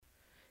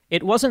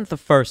It wasn't the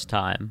first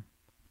time,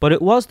 but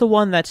it was the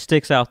one that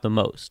sticks out the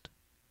most.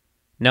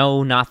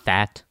 No, not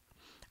that.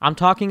 I'm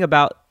talking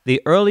about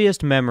the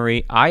earliest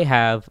memory I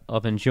have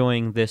of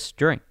enjoying this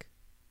drink.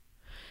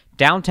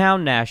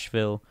 Downtown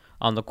Nashville,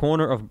 on the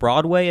corner of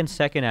Broadway and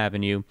 2nd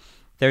Avenue,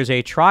 there's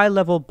a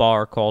tri-level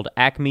bar called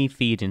Acme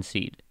Feed and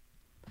Seed.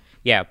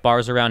 Yeah,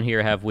 bars around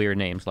here have weird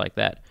names like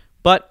that.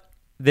 But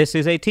this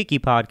is a tiki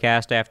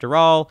podcast after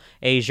all,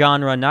 a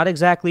genre not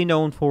exactly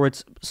known for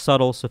its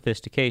subtle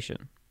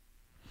sophistication.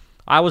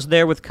 I was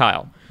there with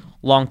Kyle.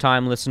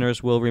 Longtime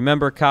listeners will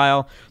remember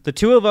Kyle. The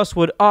two of us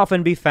would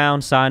often be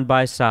found side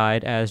by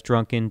side as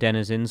drunken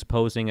denizens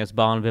posing as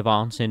bon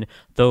vivants in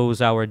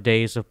those our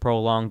days of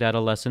prolonged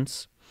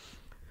adolescence.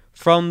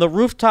 From the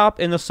rooftop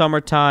in the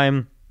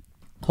summertime,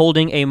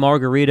 holding a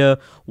margarita,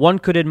 one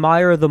could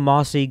admire the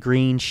mossy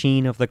green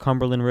sheen of the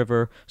Cumberland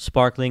River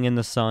sparkling in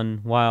the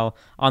sun, while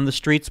on the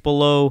streets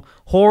below,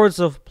 hordes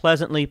of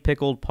pleasantly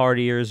pickled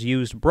partiers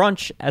used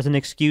brunch as an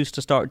excuse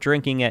to start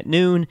drinking at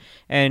noon,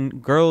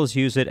 and girls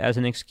use it as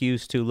an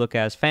excuse to look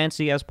as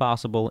fancy as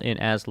possible in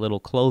as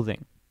little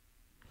clothing.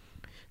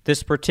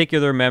 This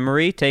particular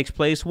memory takes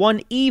place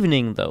one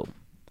evening, though.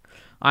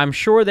 I'm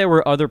sure there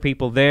were other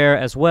people there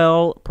as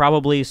well,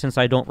 probably since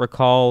I don't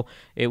recall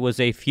it was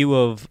a few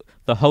of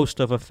the host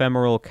of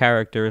ephemeral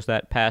characters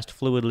that passed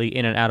fluidly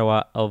in and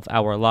out of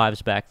our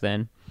lives back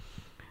then.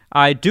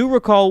 I do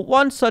recall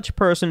one such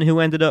person who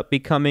ended up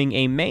becoming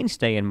a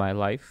mainstay in my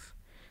life.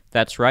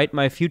 That's right,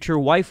 my future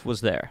wife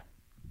was there.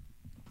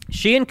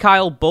 She and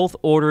Kyle both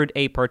ordered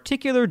a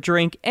particular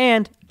drink,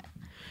 and,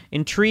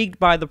 intrigued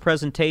by the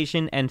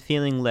presentation and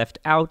feeling left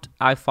out,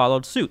 I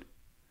followed suit.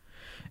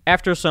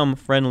 After some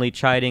friendly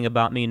chiding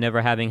about me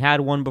never having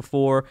had one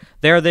before,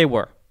 there they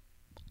were,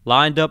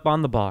 lined up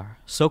on the bar,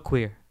 so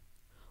queer,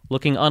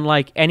 looking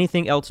unlike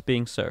anything else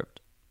being served.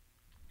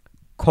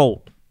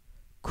 Cold,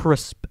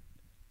 crisp,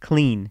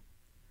 clean,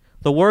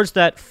 the words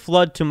that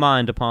flood to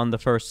mind upon the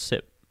first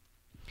sip,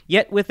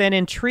 yet with an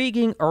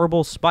intriguing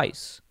herbal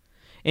spice.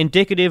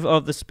 Indicative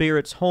of the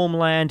spirit's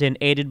homeland and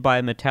aided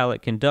by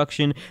metallic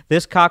conduction,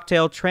 this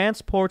cocktail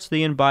transports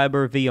the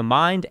imbiber via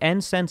mind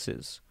and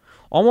senses,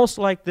 almost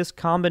like this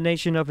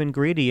combination of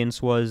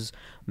ingredients was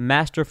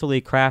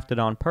masterfully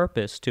crafted on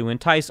purpose to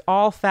entice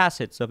all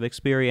facets of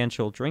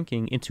experiential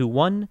drinking into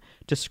one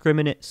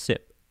discriminate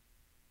sip.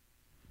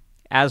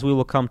 As we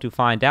will come to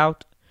find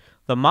out,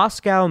 the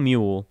Moscow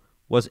Mule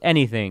was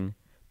anything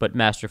but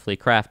masterfully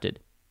crafted.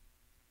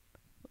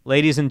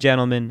 Ladies and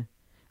gentlemen,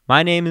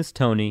 my name is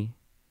Tony,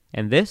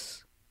 and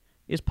this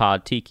is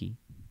Pod Tiki.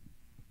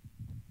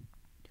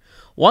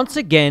 Once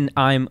again,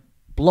 I'm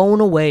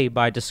blown away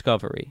by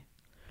discovery.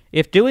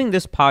 If doing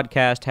this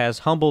podcast has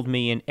humbled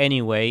me in any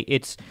way,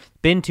 it's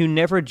been to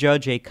never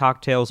judge a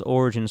cocktail's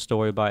origin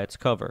story by its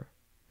cover.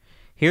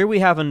 Here we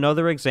have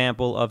another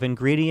example of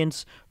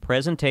ingredients,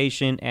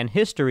 presentation, and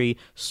history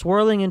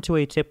swirling into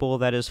a tipple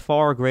that is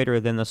far greater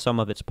than the sum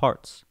of its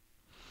parts.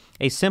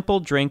 A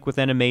simple drink with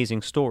an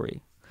amazing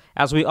story,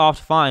 as we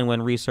oft find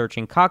when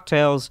researching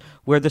cocktails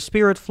where the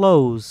spirit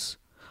flows,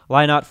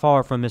 lie not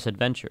far from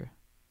misadventure.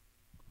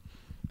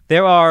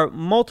 There are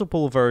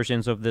multiple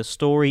versions of this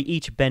story,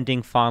 each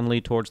bending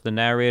fondly towards the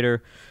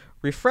narrator.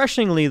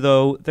 Refreshingly,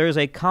 though, there's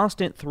a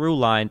constant through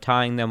line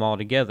tying them all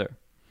together,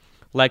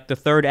 like the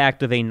third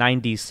act of a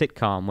 90s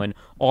sitcom when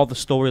all the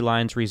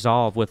storylines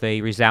resolve with a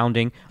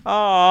resounding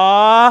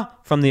 "Aww"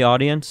 from the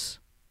audience.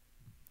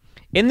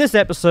 In this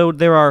episode,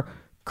 there are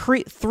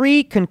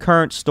three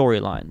concurrent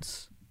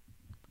storylines: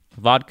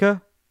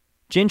 vodka,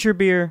 ginger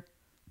beer,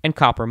 and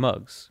copper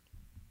mugs.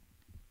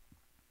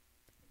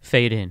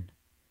 Fade in.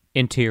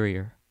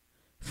 Interior,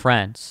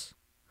 France.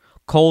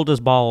 Cold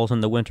as balls in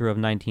the winter of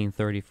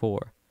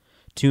 1934.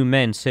 Two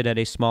men sit at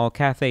a small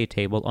cafe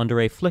table under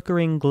a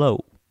flickering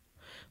glow.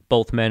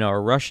 Both men are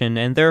Russian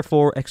and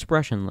therefore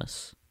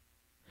expressionless.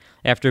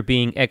 After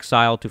being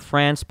exiled to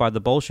France by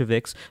the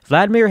Bolsheviks,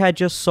 Vladimir had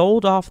just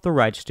sold off the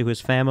rights to his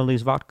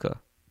family's vodka.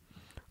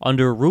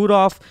 Under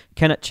Rudolf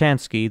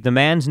Kenetchansky, the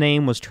man's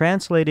name was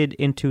translated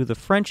into the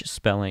French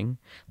spelling,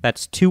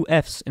 that's two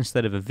F's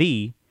instead of a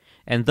V,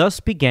 and thus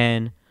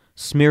began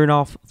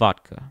Smirnoff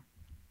vodka.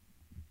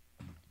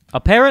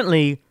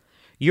 Apparently,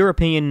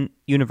 European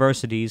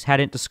universities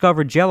hadn't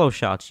discovered Jell-O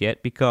shots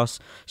yet because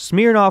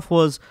Smirnoff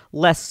was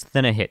less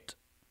than a hit.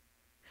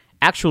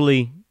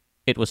 Actually,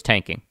 it was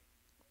tanking.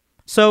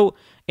 So,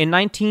 in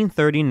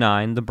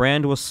 1939, the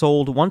brand was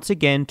sold once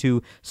again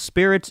to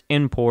spirits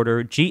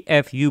importer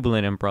G.F.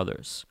 Ubelin &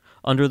 Brothers,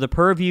 under the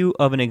purview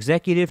of an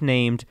executive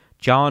named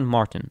John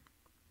Martin.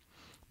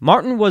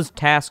 Martin was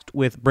tasked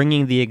with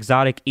bringing the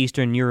exotic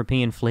Eastern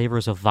European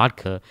flavors of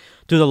vodka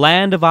to the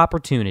land of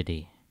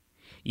opportunity.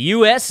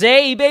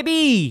 USA,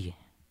 baby!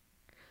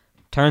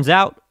 Turns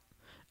out,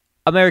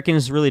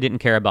 Americans really didn't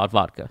care about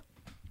vodka.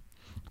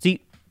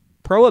 See,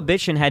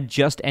 Prohibition had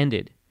just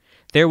ended.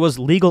 There was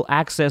legal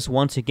access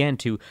once again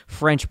to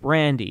French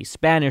brandy,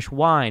 Spanish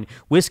wine,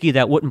 whiskey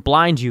that wouldn't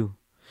blind you.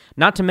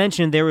 Not to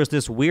mention there was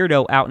this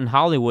weirdo out in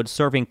Hollywood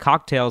serving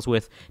cocktails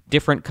with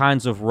different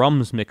kinds of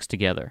rums mixed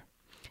together.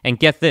 And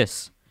get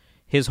this,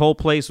 His whole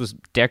place was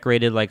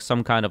decorated like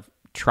some kind of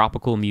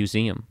tropical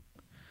museum.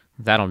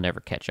 That'll never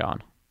catch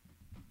on.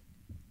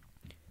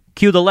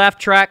 Cue the laugh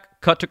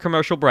track, cut to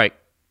commercial break.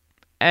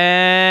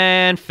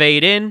 And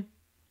fade in.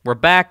 We're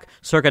back,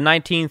 circa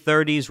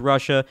 1930s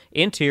Russia,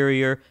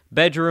 interior,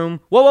 bedroom.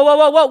 Whoa, whoa, whoa,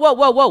 whoa, whoa, whoa,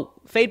 whoa,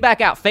 whoa. Fade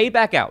back out, fade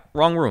back out.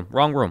 Wrong room,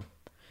 wrong room.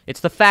 It's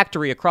the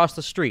factory across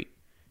the street.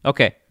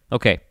 Okay,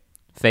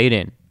 fade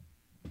in.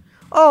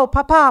 Oh,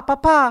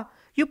 Papa,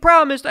 you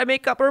promised I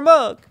make up her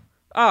mug.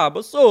 Ah,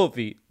 but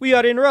Sophie, we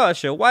are in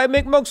Russia. Why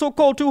make mug so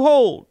cold to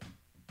hold?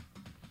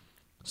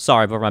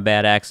 Sorry for my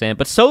bad accent,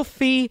 but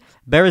Sophie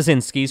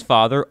Berezinski's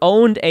father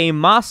owned a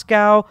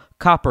Moscow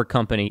copper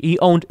company. He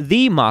owned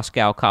the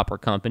Moscow Copper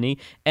Company,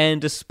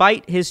 and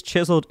despite his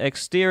chiseled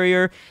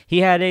exterior, he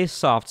had a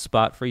soft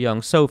spot for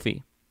young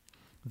Sophie.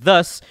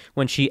 Thus,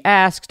 when she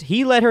asked,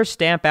 he let her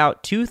stamp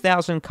out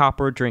 2,000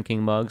 copper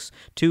drinking mugs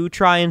to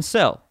try and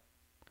sell.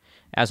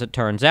 As it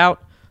turns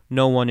out,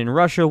 no one in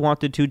Russia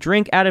wanted to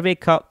drink out of a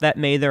cup that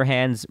made their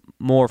hands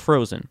more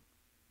frozen.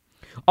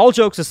 All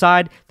jokes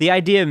aside, the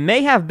idea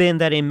may have been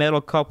that a metal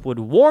cup would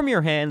warm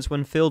your hands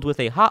when filled with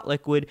a hot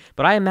liquid,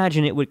 but I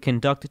imagine it would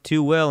conduct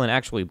too well and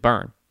actually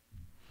burn.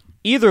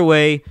 Either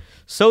way,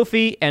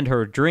 Sophie and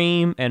her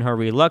dream and her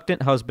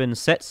reluctant husband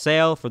set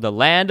sail for the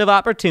land of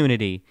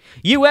opportunity.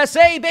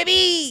 USA,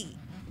 baby!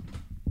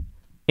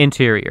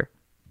 Interior.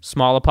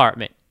 Small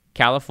apartment.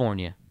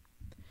 California.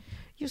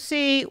 You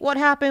see, what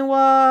happened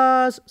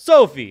was...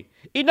 Sophie,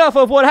 enough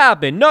of what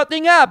happened.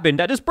 Nothing happened.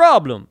 That is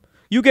problem.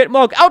 You get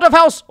mug out of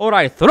house or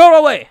I throw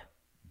away.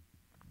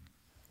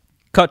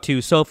 Cut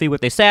to Sophie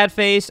with a sad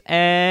face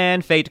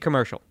and fade to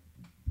commercial.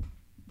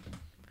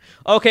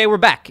 Okay, we're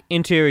back.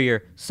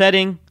 Interior.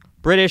 Setting.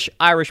 British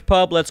Irish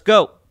pub. Let's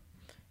go.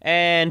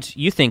 And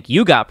you think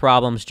you got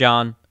problems,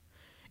 John.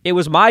 It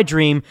was my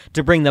dream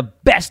to bring the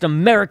best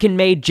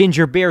American-made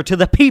ginger beer to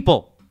the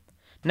people.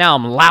 Now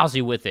I'm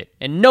lousy with it,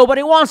 and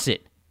nobody wants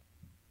it.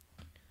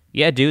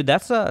 Yeah, dude,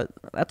 that's a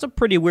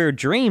pretty weird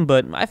dream,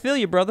 but I feel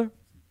you, brother.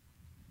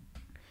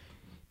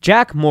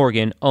 Jack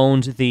Morgan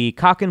owned the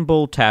Cock and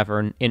Bull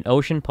Tavern in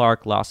Ocean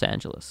Park, Los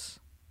Angeles.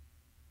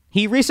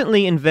 He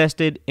recently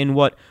invested in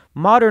what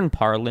modern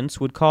parlance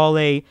would call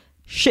a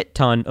shit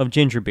ton of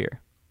ginger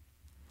beer.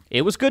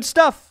 It was good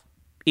stuff,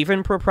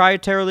 even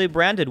proprietarily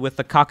branded with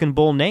the Cock and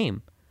Bull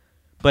name.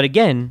 But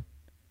again,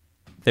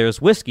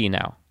 there's whiskey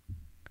now.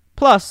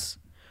 Plus,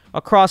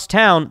 across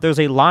town, there's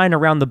a line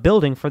around the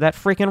building for that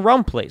freaking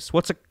rum place.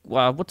 What's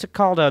it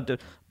called?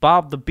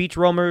 Bob the Beach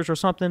Roamers or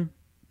something?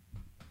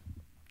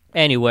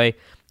 Anyway,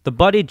 the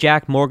buddy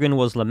Jack Morgan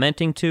was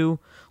lamenting to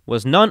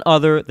was none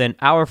other than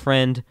our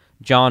friend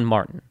John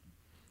Martin,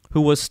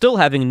 who was still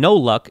having no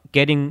luck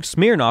getting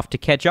Smirnoff to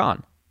catch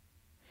on.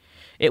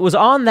 It was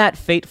on that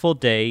fateful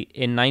day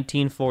in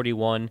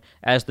 1941,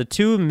 as the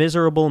two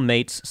miserable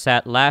mates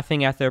sat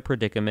laughing at their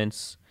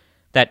predicaments,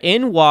 that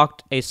in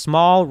walked a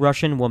small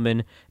Russian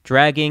woman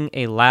dragging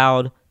a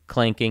loud,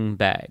 clanking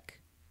bag.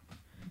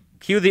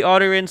 Cue the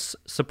audience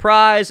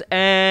surprise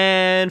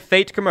and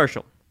fate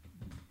commercial.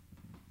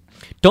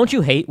 Don't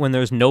you hate when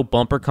there's no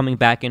bumper coming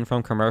back in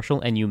from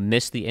commercial and you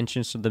miss the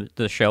entrance of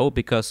the show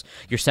because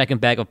your second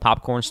bag of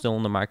popcorn's still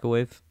in the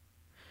microwave?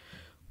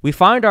 We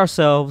find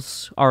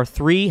ourselves, our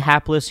three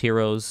hapless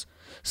heroes,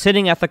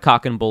 sitting at the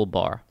Cock and Bull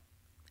bar.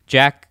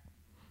 Jack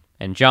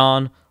and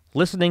John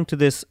listening to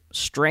this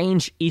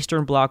strange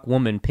Eastern Bloc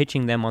woman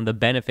pitching them on the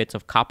benefits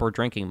of copper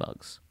drinking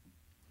mugs.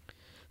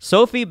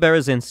 Sophie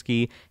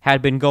Berezinski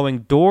had been going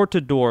door to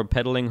door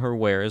peddling her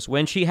wares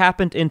when she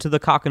happened into the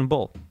Cock and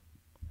Bull.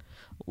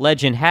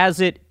 Legend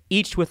has it,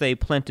 each with a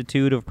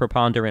plentitude of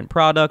preponderant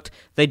product,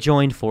 they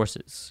joined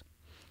forces.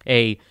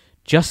 A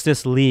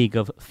Justice League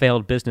of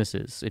failed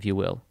businesses, if you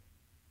will.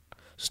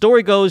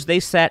 Story goes they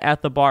sat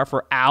at the bar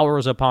for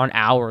hours upon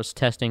hours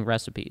testing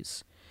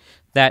recipes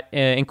that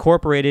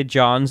incorporated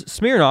John's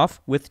Smirnoff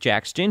with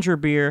Jack's ginger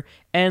beer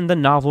and the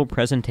novel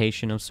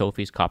presentation of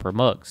Sophie's copper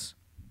mugs.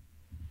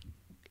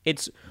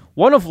 It's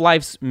one of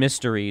life's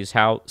mysteries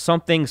how some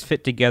things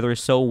fit together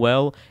so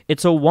well,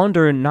 it's a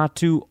wonder not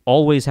to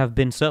always have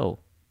been so.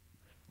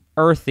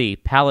 Earthy,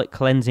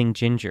 palate-cleansing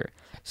ginger,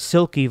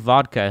 silky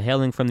vodka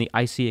hailing from the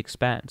icy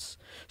expanse,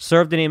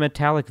 served in a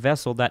metallic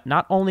vessel that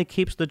not only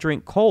keeps the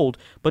drink cold,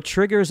 but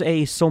triggers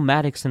a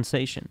somatic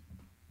sensation.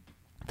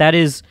 That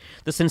is,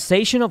 the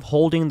sensation of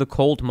holding the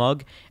cold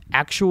mug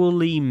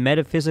actually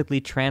metaphysically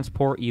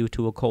transport you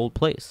to a cold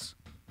place.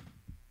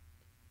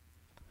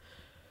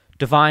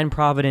 Divine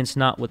providence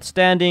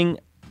notwithstanding,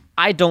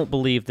 I don't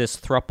believe this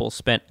throuple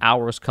spent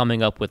hours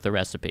coming up with the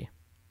recipe.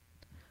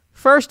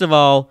 First of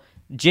all,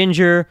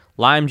 ginger,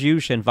 lime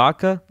juice, and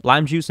vodka,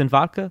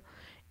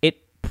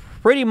 it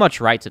pretty much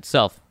writes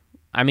itself.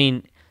 I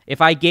mean,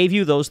 if I gave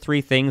you those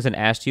three things and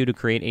asked you to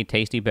create a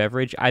tasty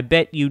beverage, I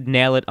bet you'd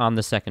nail it on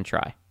the second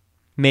try.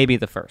 Maybe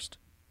the first.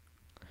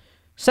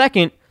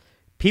 Second,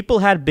 people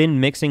had been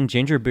mixing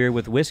ginger beer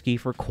with whiskey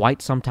for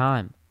quite some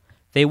time.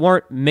 They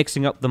weren't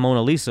mixing up the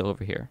Mona Lisa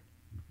over here.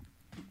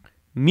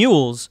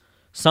 Mules,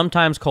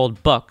 sometimes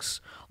called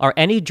bucks, are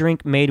any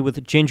drink made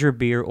with ginger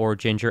beer or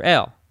ginger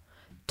ale.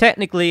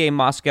 Technically, a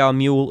Moscow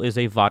Mule is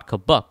a vodka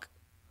buck.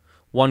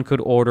 One could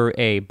order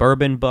a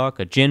bourbon buck,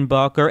 a gin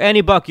buck, or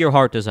any buck your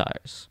heart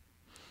desires.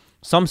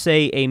 Some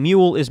say a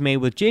mule is made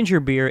with ginger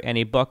beer and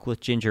a buck with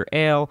ginger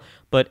ale,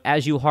 but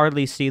as you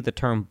hardly see the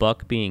term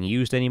buck being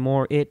used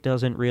anymore, it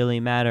doesn't really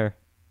matter.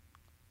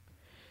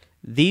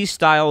 These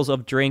styles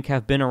of drink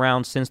have been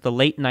around since the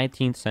late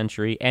 19th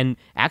century and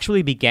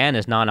actually began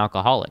as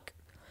non-alcoholic.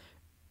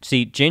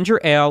 See, ginger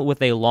ale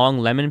with a long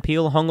lemon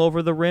peel hung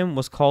over the rim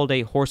was called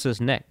a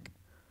horse's neck,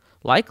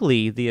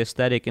 likely the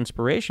aesthetic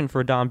inspiration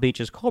for Don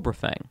Beach's Cobra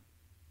Fang.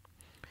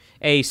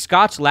 A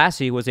Scotch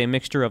lassie was a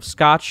mixture of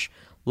Scotch,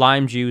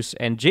 lime juice,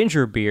 and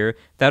ginger beer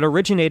that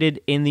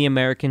originated in the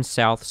American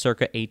South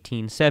circa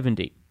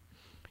 1870.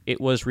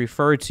 It was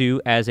referred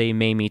to as a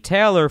Mamie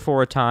Taylor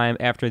for a time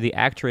after the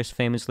actress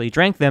famously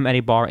drank them at a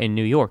bar in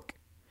New York.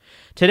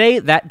 Today,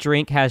 that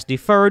drink has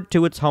deferred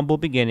to its humble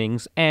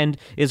beginnings and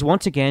is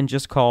once again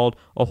just called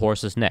a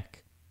horse's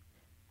neck.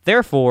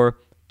 Therefore,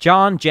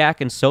 John, Jack,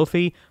 and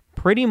Sophie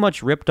pretty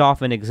much ripped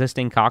off an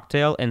existing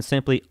cocktail and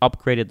simply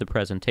upgraded the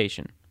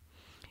presentation.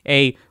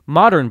 A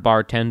modern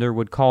bartender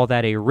would call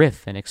that a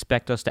riff and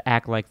expect us to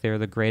act like they're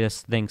the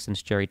greatest thing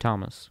since Jerry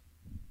Thomas.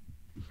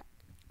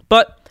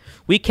 But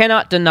we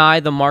cannot deny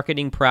the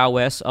marketing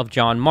prowess of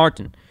John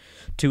Martin.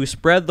 To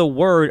spread the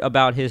word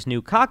about his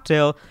new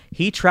cocktail,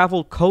 he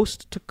traveled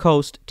coast to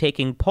coast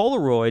taking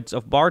Polaroids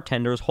of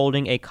bartenders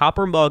holding a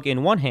copper mug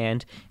in one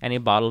hand and a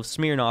bottle of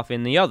Smirnoff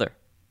in the other.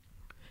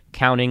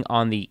 Counting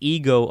on the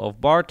ego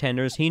of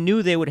bartenders, he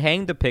knew they would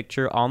hang the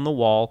picture on the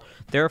wall,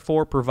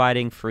 therefore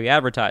providing free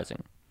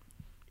advertising.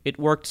 It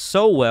worked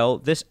so well,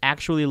 this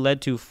actually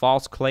led to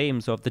false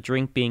claims of the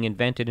drink being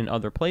invented in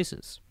other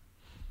places.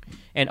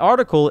 An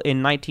article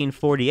in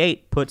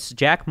 1948 puts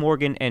Jack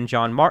Morgan and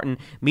John Martin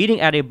meeting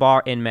at a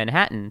bar in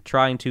Manhattan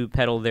trying to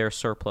peddle their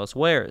surplus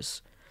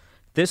wares.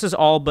 This is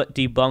all but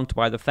debunked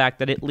by the fact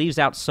that it leaves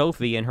out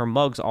Sophie and her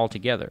mugs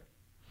altogether.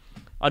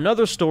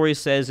 Another story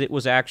says it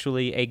was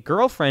actually a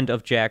girlfriend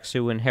of Jack's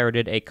who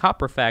inherited a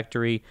copper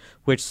factory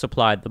which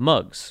supplied the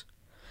mugs.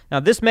 Now,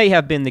 this may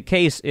have been the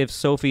case if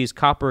Sophie's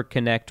Copper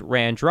Connect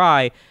ran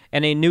dry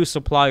and a new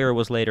supplier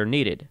was later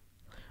needed.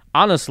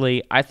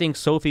 Honestly, I think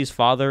Sophie's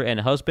father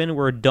and husband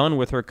were done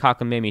with her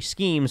cockamamie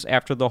schemes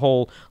after the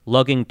whole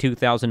lugging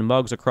 2,000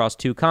 mugs across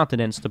 2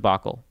 continents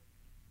debacle.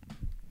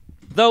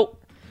 Though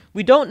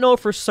we don't know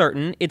for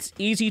certain, it's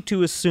easy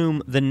to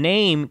assume the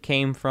name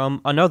came from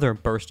another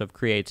burst of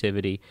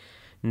creativity,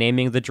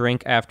 naming the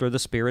drink after the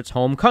spirit's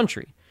home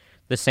country,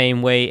 the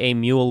same way a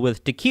mule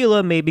with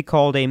tequila may be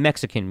called a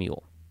Mexican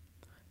mule.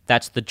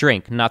 That's the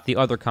drink, not the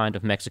other kind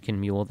of Mexican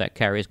mule that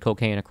carries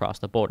cocaine across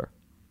the border.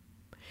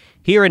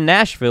 Here in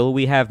Nashville,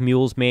 we have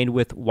mules made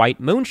with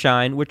white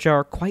moonshine, which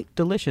are quite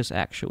delicious,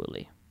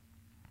 actually.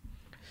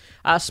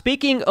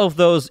 Speaking of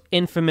those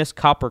infamous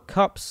copper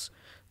cups,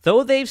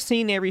 though they've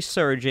seen a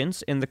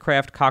resurgence in the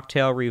craft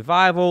cocktail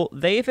revival,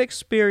 they've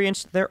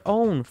experienced their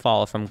own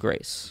fall from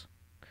grace.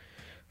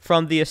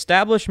 From the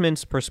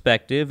establishment's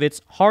perspective,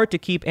 it's hard to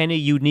keep any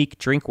unique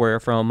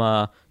drinkware from,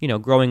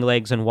 growing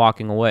legs and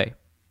walking away.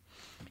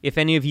 If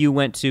any of you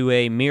went to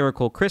a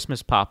Miracle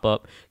Christmas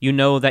pop-up, you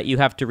know that you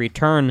have to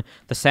return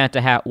the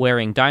Santa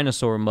hat-wearing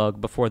dinosaur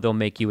mug before they'll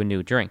make you a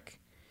new drink.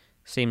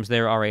 Seems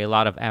there are a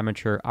lot of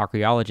amateur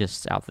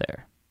archaeologists out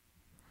there.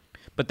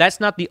 But that's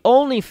not the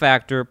only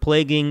factor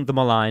plaguing the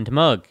maligned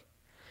mug.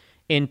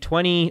 In a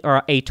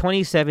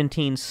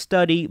 2017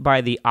 study by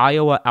the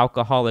Iowa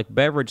Alcoholic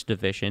Beverage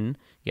Division,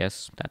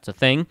 yes, that's a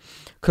thing,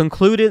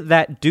 concluded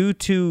that due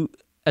to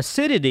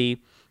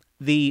acidity,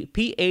 the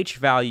pH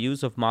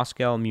values of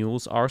Moscow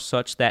mules are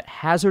such that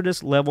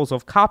hazardous levels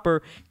of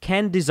copper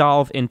can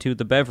dissolve into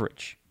the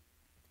beverage.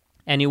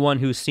 Anyone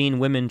who's seen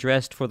women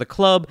dressed for the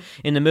club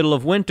in the middle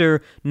of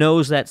winter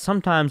knows that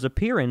sometimes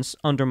appearance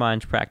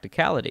undermines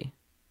practicality.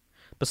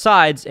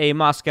 Besides, a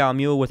Moscow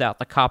mule without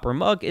the copper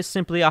mug is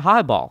simply a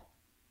highball.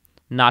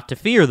 Not to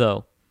fear,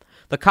 though.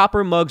 The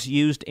copper mugs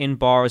used in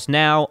bars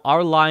now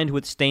are lined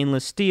with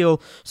stainless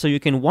steel, so you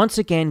can once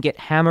again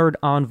get hammered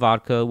on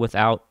vodka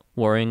without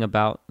worrying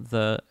about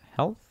the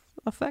health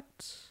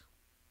effects?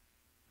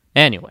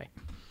 Anyway,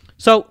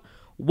 so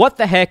what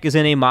the heck is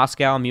in a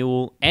Moscow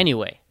Mule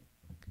anyway?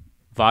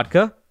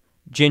 Vodka,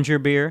 ginger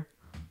beer,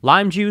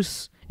 lime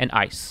juice, and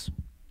ice.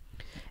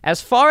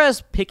 As far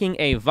as picking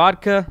a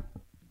vodka,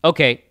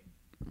 okay,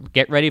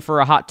 get ready for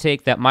a hot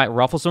take that might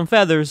ruffle some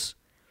feathers,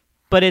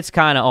 but it's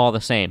kind of all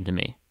the same to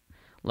me.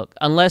 Look,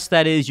 unless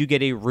that is you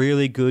get a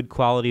really good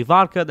quality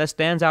vodka that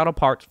stands out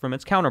apart from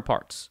its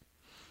counterparts.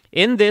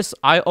 In this,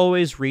 I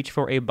always reach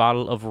for a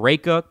bottle of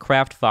Reka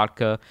craft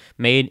vodka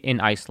made in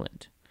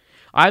Iceland.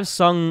 I've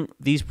sung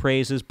these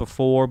praises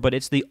before, but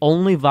it's the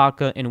only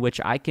vodka in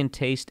which I can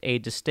taste a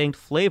distinct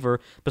flavor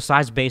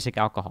besides basic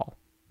alcohol.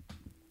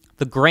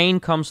 The grain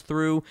comes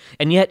through,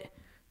 and yet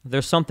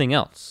there's something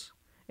else.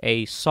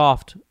 A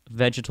soft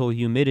vegetal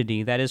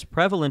humidity that is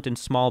prevalent in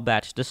small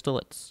batch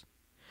distillates.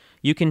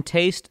 You can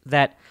taste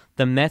that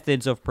the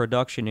methods of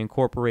production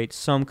incorporate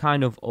some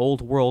kind of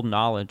old world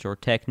knowledge or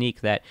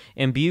technique that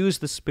imbues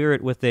the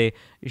spirit with a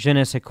je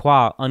ne sais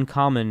quoi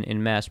uncommon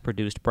in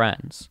mass-produced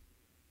brands.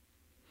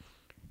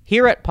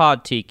 Here at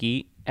Pod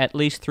Tiki, at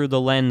least through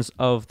the lens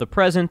of the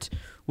present,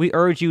 we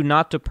urge you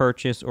not to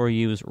purchase or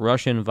use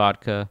Russian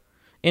vodka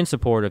in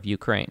support of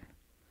Ukraine.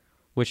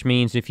 Which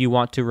means if you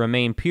want to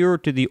remain pure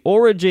to the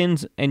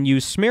origins and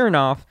use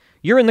Smirnoff,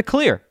 you're in the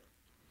clear.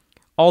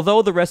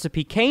 Although the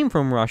recipe came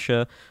from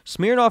Russia,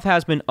 Smirnoff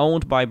has been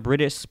owned by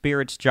British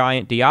spirits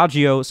giant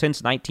Diageo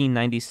since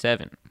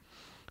 1997.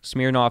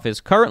 Smirnoff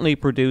is currently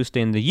produced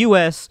in the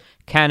US,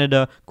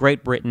 Canada,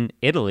 Great Britain,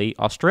 Italy,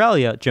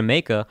 Australia,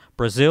 Jamaica,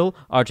 Brazil,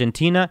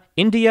 Argentina,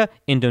 India,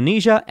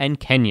 Indonesia, and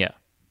Kenya.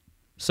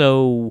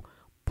 So,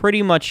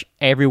 pretty much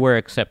everywhere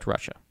except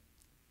Russia.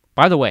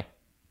 By the way,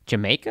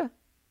 Jamaica?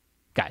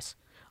 Guys,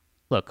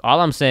 look, all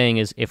I'm saying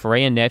is if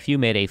Ray and Nephew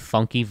made a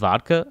funky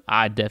vodka,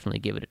 I'd definitely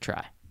give it a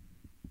try.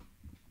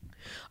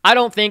 I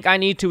don't think I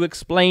need to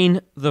explain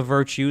the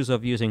virtues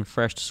of using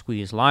fresh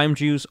squeezed lime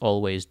juice,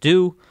 always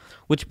do,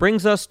 which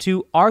brings us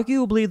to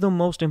arguably the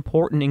most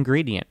important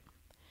ingredient.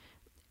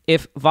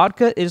 If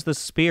vodka is the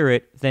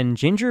spirit, then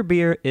ginger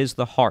beer is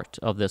the heart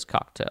of this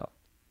cocktail.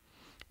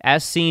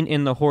 As seen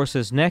in the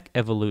horse's neck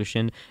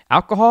evolution,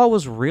 alcohol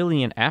was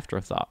really an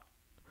afterthought.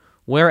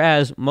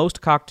 Whereas most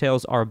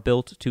cocktails are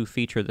built to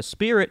feature the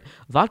spirit,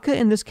 vodka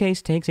in this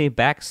case takes a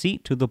back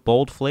seat to the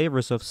bold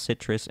flavors of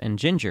citrus and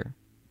ginger.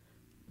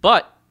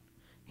 But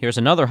here's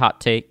another hot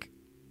take.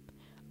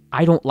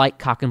 I don't like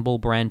Cock and Bull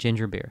brand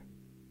ginger beer.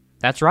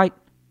 That's right.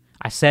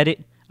 I said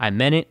it. I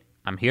meant it.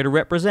 I'm here to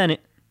represent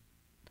it.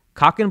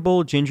 Cock and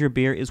Bull ginger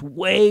beer is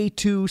way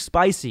too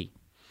spicy.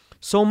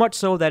 So much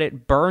so that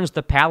it burns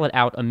the palate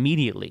out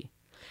immediately.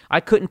 I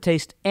couldn't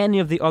taste any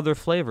of the other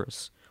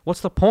flavors.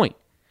 What's the point?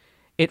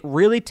 It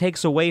really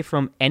takes away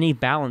from any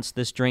balance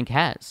this drink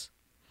has.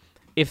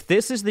 If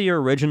this is the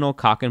original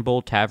Cock and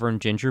Bull Tavern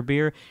ginger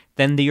beer,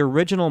 then the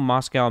original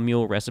Moscow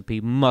Mule recipe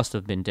must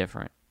have been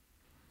different.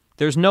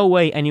 There's no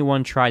way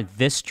anyone tried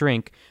this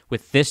drink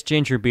with this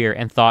ginger beer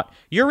and thought,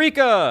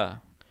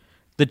 Eureka!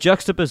 The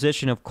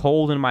juxtaposition of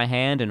cold in my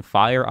hand and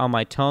fire on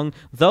my tongue,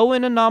 though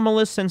an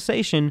anomalous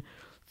sensation,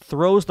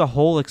 throws the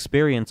whole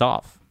experience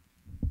off.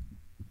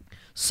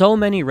 So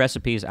many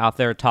recipes out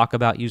there talk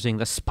about using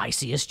the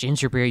spiciest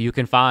ginger beer you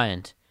can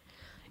find.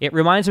 It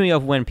reminds me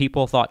of when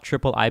people thought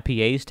triple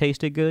IPAs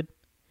tasted good.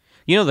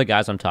 You know the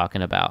guys I'm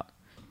talking about.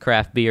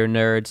 Craft beer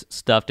nerds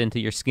stuffed into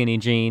your skinny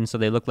jeans so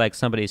they look like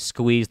somebody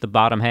squeezed the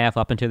bottom half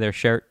up into their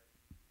shirt.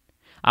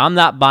 I'm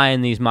not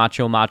buying these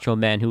macho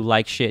men who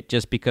like shit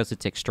just because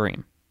it's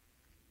extreme.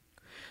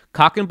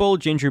 Cock and Bull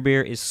ginger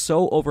beer is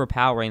so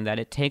overpowering that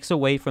it takes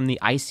away from the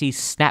icy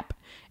snap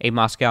a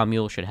Moscow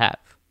Mule should have.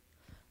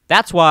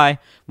 That's why,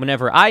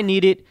 whenever I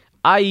need it,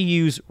 I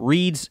use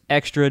Reed's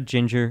Extra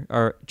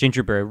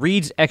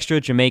Reed's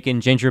Extra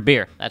Jamaican Ginger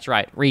Beer. That's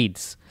right,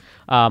 Reed's.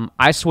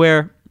 I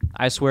swear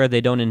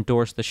they don't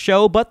endorse the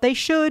show, but they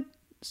should.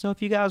 So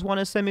if you guys want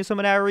to send me some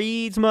of that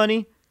Reed's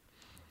money,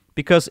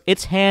 because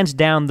it's hands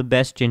down the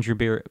best ginger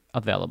beer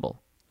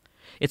available.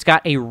 It's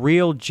got a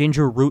real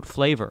ginger root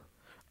flavor,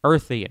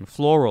 earthy and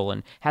floral,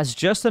 and has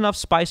just enough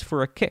spice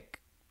for a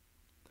kick.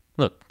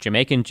 Look,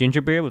 Jamaican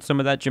ginger beer with some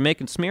of that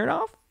Jamaican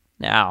Smirnoff?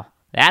 Now,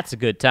 that's a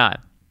good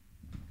time.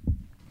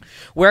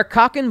 Where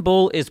Cock and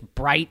Bull is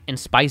bright and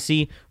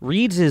spicy,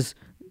 Reed's is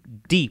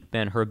deep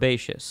and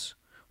herbaceous.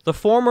 The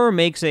former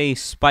makes a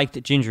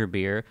spiked ginger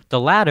beer,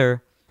 the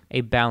latter a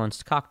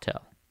balanced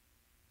cocktail.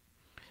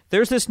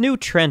 There's this new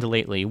trend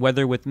lately,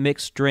 whether with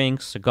mixed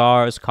drinks,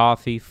 cigars,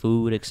 coffee,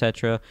 food,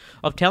 etc.,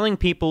 of telling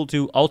people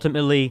to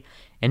ultimately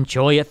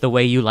enjoy it the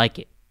way you like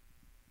it.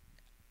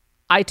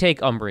 I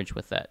take umbrage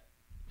with that.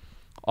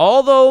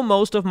 Although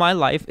most of my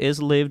life is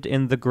lived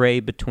in the gray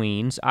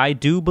betweens, I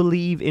do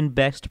believe in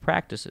best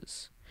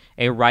practices,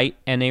 a right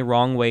and a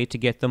wrong way to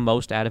get the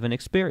most out of an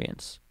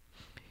experience.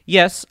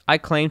 Yes, I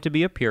claim to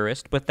be a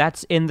purist, but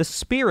that's in the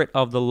spirit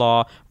of the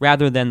law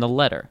rather than the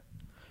letter.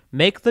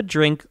 Make the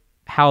drink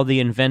how the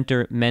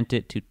inventor meant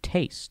it to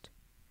taste.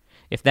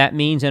 If that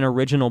means an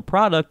original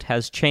product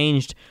has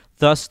changed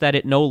thus that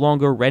it no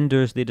longer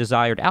renders the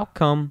desired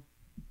outcome,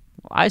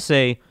 I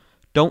say,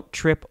 don't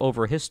trip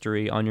over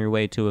history on your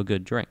way to a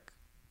good drink.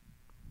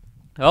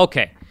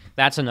 Okay,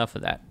 that's enough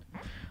of that.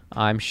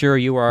 I'm sure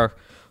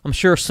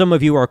some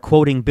of you are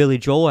quoting Billy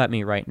Joel at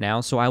me right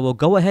now, so I will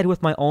go ahead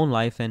with my own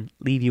life and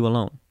leave you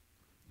alone.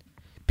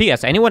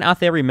 P.S. Anyone out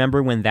there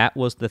remember when that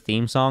was the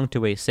theme song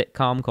to a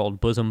sitcom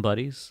called Bosom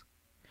Buddies?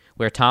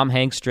 Where Tom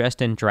Hanks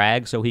dressed in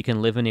drag so he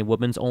can live in a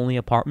woman's only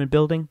apartment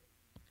building?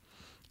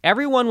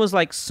 Everyone was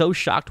so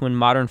shocked when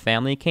Modern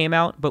Family came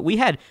out, but we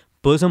had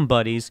Bosom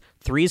Buddies,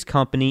 Three's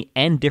Company,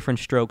 and Different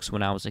Strokes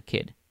when I was a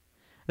kid.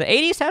 The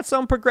 80s had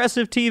some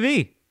progressive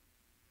TV.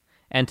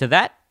 And to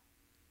that,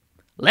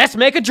 let's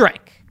make a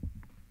drink.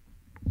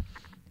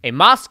 A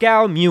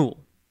Moscow Mule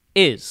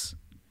is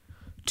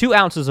 2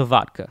 ounces of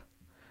vodka,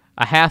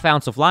 a half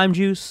ounce of lime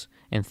juice,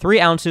 and 3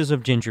 ounces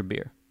of ginger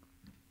beer.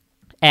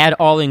 Add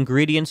all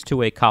ingredients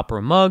to a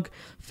copper mug,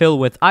 fill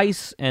with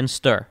ice, and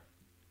stir.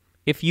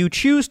 If you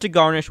choose to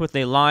garnish with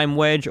a lime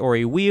wedge or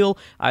a wheel,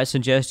 I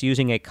suggest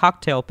using a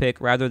cocktail pick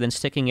rather than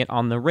sticking it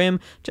on the rim,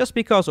 just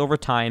because over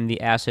time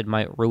the acid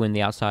might ruin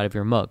the outside of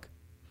your mug,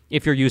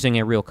 if you're using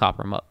a real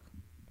copper mug.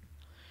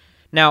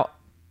 Now,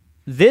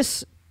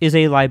 this is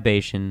a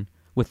libation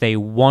with a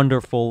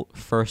wonderful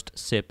first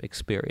sip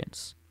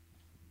experience.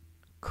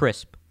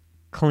 Crisp,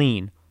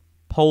 clean,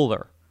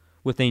 polar,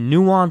 with a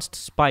nuanced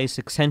spice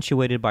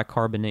accentuated by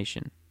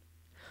carbonation.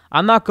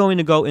 I'm not going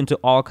to go into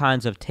all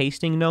kinds of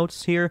tasting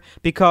notes here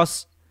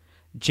because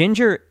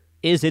ginger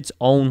is its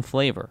own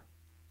flavor.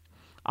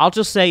 I'll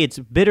just say it's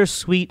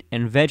bittersweet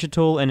and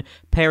vegetal and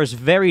pairs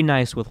very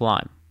nice with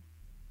lime.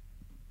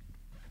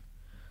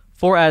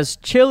 For as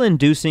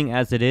chill-inducing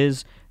as it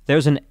is,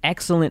 there's an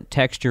excellent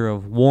texture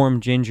of warm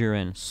ginger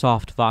and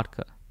soft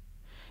vodka,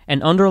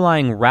 an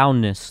underlying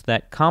roundness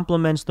that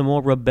complements the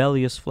more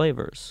rebellious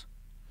flavors.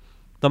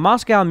 The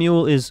Moscow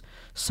Mule is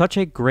such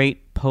a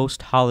great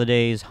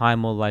post-holidays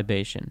Heimel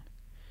libation.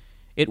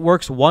 It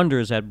works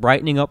wonders at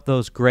brightening up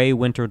those gray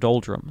winter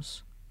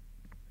doldrums.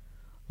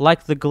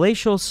 Like the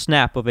glacial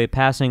snap of a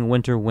passing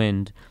winter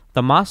wind,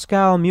 the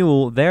Moscow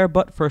Mule there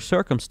but for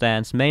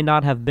circumstance may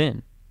not have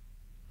been.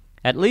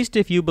 At least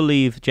if you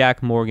believe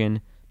Jack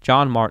Morgan,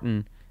 John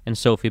Martin, and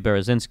Sophie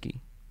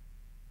Berezinski.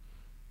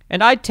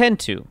 And I tend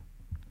to,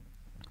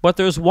 but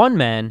there's one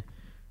man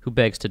who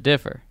begs to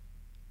differ.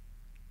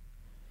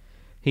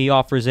 He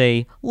offers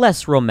a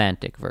less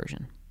romantic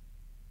version.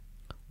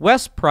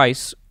 Wes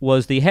Price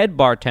was the head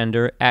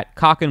bartender at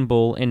Cock and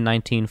Bull in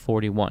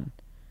 1941.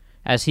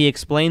 As he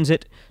explains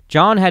it,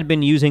 John had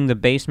been using the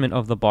basement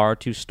of the bar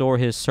to store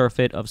his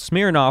surfeit of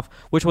Smirnoff,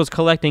 which was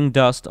collecting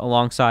dust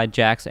alongside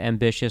Jack's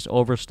ambitious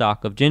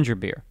overstock of ginger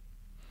beer.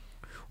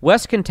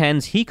 Wes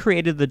contends he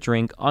created the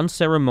drink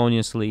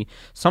unceremoniously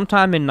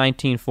sometime in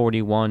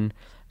 1941,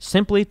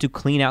 simply to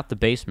clean out the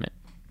basement.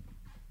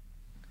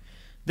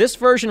 This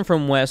version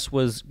from Wes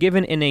was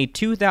given in a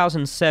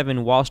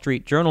 2007 Wall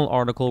Street Journal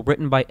article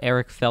written by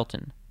Eric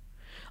Felton.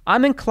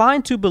 I'm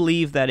inclined to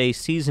believe that a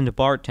seasoned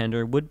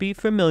bartender would be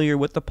familiar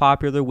with the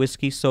popular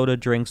whiskey soda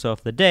drinks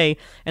of the day,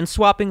 and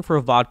swapping for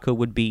vodka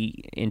would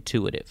be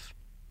intuitive.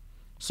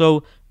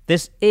 So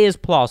this is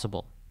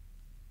plausible.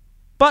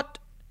 But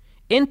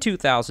in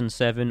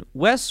 2007,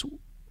 Wes,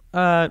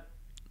 let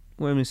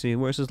me see,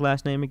 where's his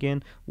last name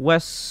again?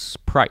 Wes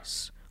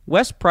Price.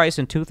 Wes Price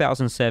in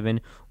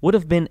 2007 would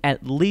have been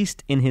at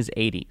least in his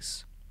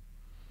 80s.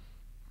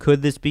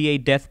 Could this be a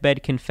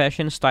deathbed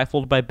confession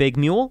stifled by Big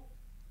Mule?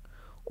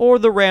 Or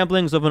the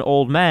ramblings of an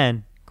old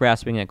man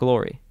grasping at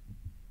glory?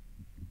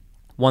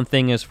 One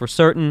thing is for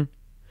certain,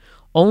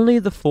 only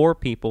the 4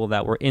 people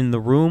that were in the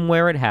room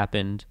where it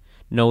happened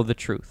know the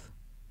truth.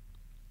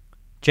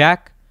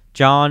 Jack,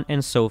 John,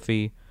 and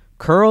Sophie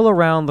curl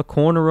around the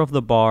corner of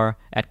the bar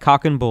at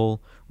Cock and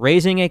Bull,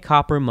 raising a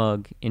copper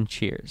mug in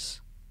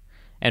cheers.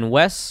 And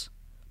Wes,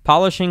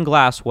 polishing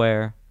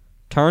glassware,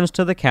 turns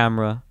to the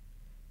camera,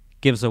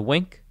 gives a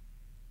wink,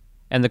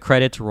 and the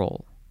credits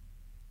roll.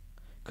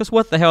 'Cause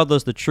what the hell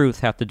does the truth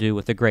have to do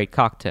with a great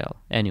cocktail,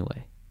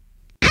 anyway?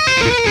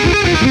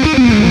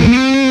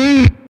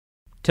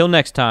 Till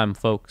next time,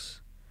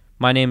 folks,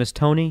 my name is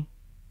Tony,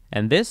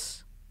 and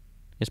this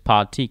is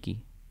Pod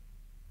Tiki.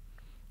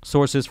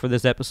 Sources for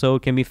this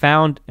episode can be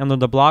found under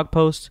the blog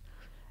post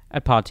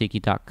at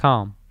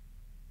podtiki.com.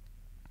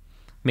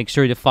 Make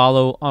sure to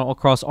follow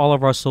across all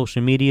of our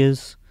social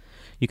medias.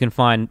 You can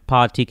find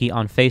Pod Tiki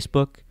on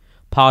Facebook,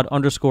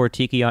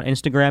 pod_Tiki on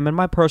Instagram, and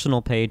my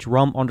personal page,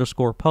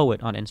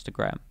 rum_poet on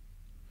Instagram.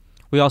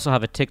 We also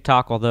have a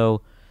TikTok,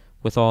 although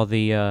with all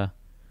the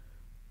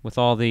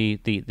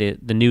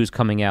news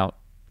coming out,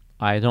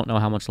 I don't know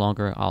how much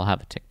longer I'll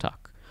have a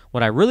TikTok.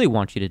 What I really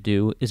want you to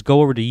do is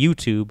go over to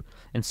YouTube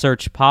and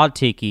search Pod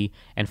Tiki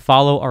and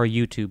follow our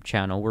YouTube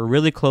channel. We're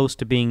really close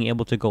to being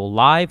able to go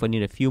live. I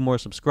need a few more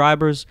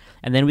subscribers,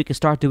 and then we can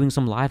start doing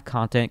some live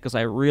content because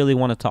I really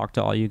want to talk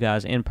to all you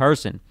guys in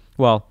person.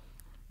 Well,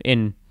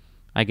 in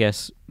a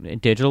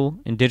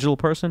digital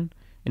person,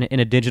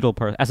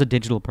 as a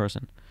digital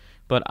person.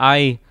 But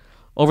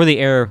over the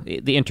air,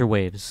 the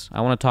interwaves.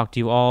 I want to talk to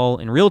you all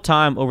in real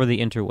time over the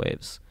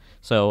interwaves.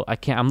 So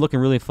I'm looking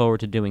really forward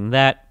to doing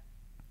that.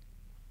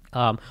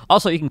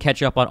 Also, you can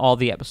catch up on all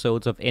the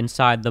episodes of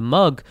Inside the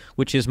Mug,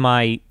 which is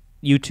my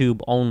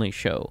YouTube-only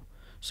show.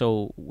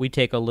 So we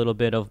take a little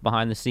bit of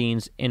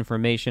behind-the-scenes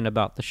information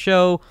about the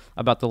show,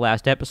 about the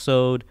last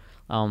episode,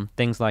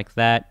 things like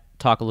that,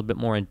 talk a little bit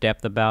more in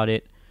depth about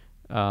it.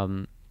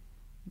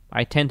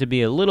 I tend to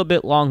be a little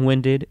bit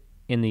long-winded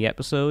in the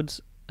episodes.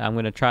 I'm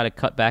going to try to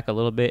cut back a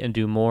little bit and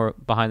do more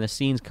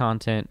behind-the-scenes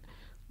content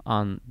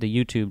on the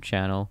YouTube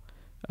channel.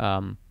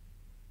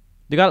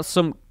 They got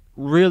some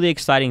really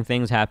exciting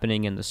things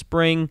happening in the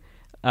spring.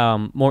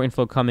 More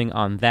info coming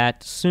on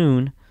that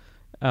soon.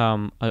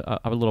 A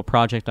little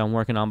project I'm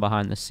working on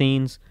behind the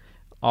scenes.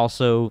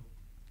 Also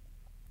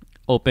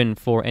open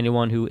for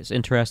anyone who is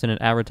interested in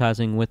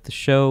advertising with the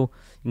show.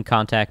 You can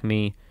contact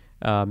me.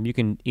 You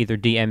can either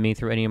DM me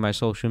through any of my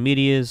social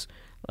medias,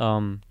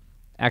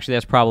 Actually,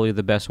 that's probably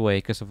the best way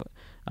because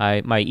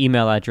my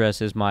email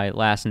address is my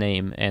last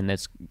name, and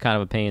that's kind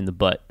of a pain in the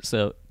butt.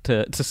 So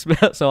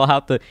so I'll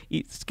have to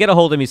get a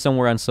hold of me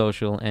somewhere on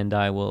social, and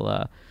I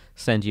will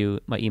send you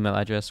my email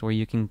address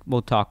where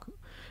we'll talk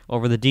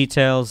over the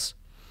details.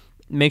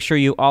 Make sure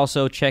you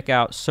also check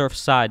out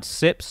Surfside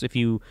Sips. If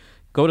you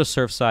go to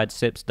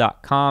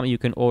surfsidesips.com, you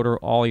can order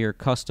all your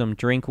custom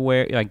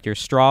drinkware, like your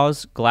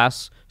straws,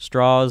 glass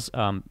straws,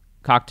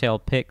 cocktail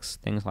picks,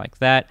 things like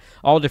that.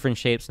 All different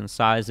shapes and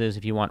sizes.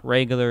 If you want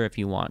regular, if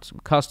you want some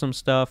custom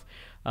stuff.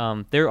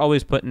 They're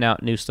always putting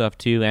out new stuff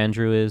too,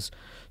 Andrew is.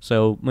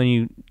 So when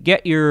you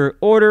get your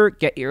order,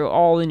 get your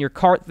all in your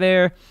cart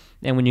there.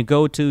 And when you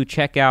go to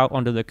checkout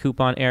under the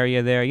coupon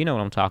area there, you know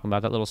what I'm talking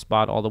about, that little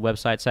spot all the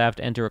websites have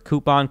to enter a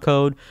coupon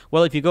code.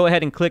 Well, if you go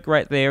ahead and click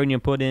right there and you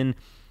put in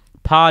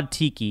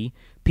PODTIKI,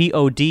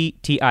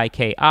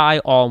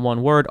 PODTIKI, all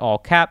one word, all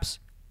caps,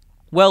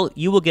 well,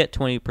 you will get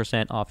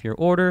 20% off your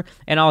order,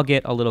 and I'll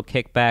get a little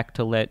kickback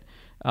to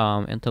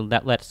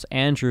that lets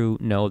Andrew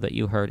know that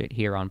you heard it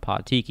here on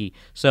PodTiki.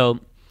 So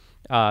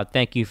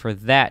thank you for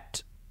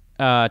that.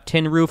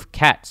 Tin Roof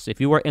Cats.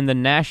 If you are in the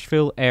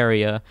Nashville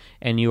area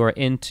and you are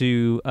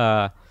into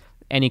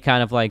any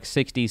kind of like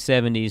 60s,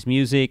 70s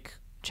music,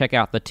 check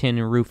out the Tin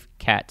Roof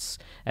Cats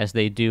as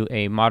they do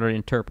a modern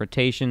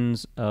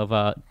interpretations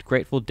of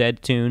Grateful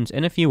Dead tunes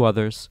and a few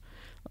others.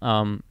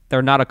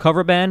 They're not a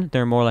cover band.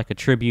 They're more like a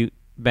tribute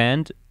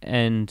band,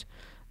 and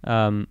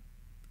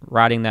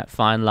riding that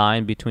fine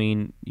line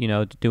between,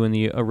 doing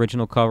the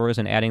original covers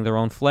and adding their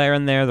own flair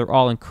in there. They're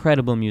all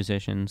incredible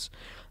musicians.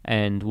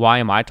 And why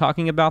am I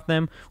talking about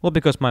them? Well,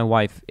 because my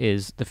wife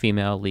is the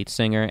female lead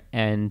singer,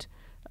 and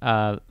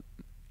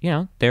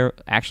they're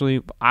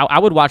actually, I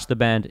would watch the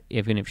band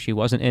even if she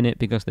wasn't in it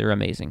because they're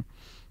amazing.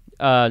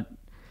 There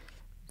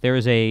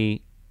is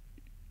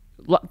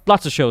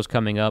lots of shows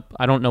coming up.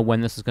 I don't know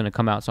when this is going to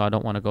come out, so I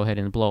don't want to go ahead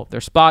and blow up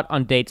their spot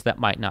on dates that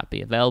might not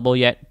be available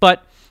yet,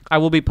 but I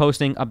will be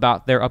posting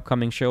about their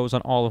upcoming shows on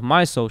all of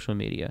my social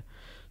media.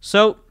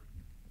 So,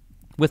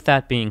 with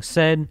that being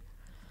said,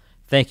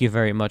 thank you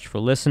very much for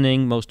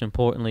listening. Most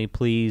importantly,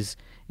 please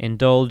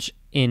indulge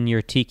in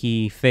your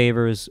tiki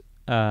favors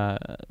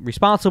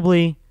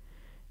responsibly.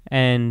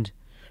 And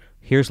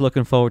here's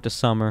looking forward to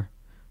summer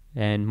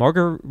and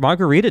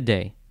Margarita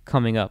Day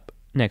coming up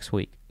next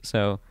week.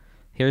 So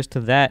here's to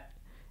that.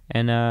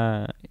 And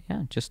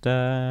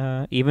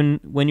even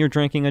when you're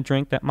drinking a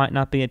drink that might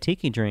not be a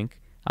tiki drink,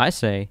 I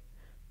say,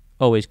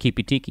 always keep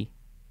it tiki.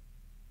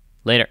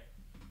 Later.